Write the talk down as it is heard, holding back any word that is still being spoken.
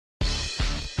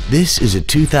This is a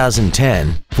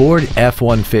 2010 Ford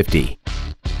F-150.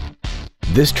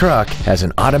 This truck has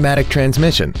an automatic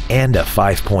transmission and a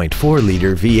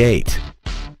 5.4-liter V8.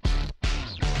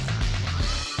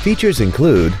 Features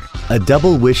include a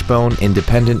double wishbone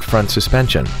independent front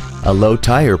suspension, a low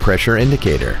tire pressure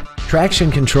indicator, traction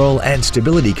control and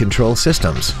stability control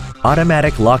systems,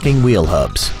 automatic locking wheel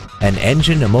hubs, an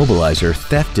engine immobilizer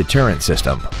theft deterrent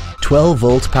system,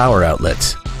 12-volt power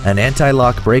outlets, an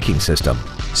anti-lock braking system,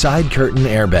 side curtain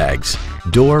airbags,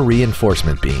 door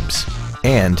reinforcement beams,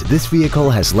 and this vehicle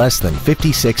has less than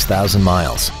 56,000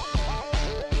 miles.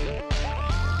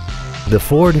 The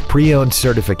Ford Pre-Owned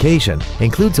certification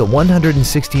includes a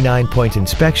 169-point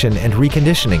inspection and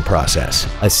reconditioning process,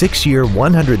 a 6-year,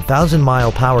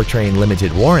 100,000-mile powertrain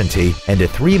limited warranty, and a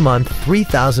 3-month,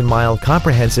 3,000-mile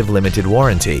comprehensive limited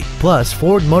warranty, plus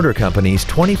Ford Motor Company's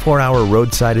 24-hour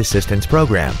roadside assistance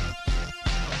program.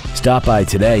 Stop by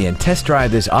today and test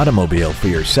drive this automobile for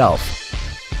yourself.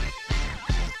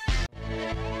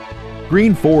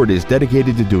 Greene Ford is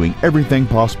dedicated to doing everything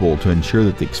possible to ensure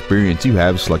that the experience you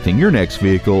have selecting your next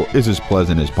vehicle is as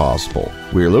pleasant as possible.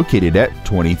 We are located at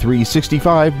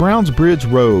 2365 Browns Bridge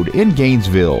Road in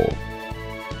Gainesville.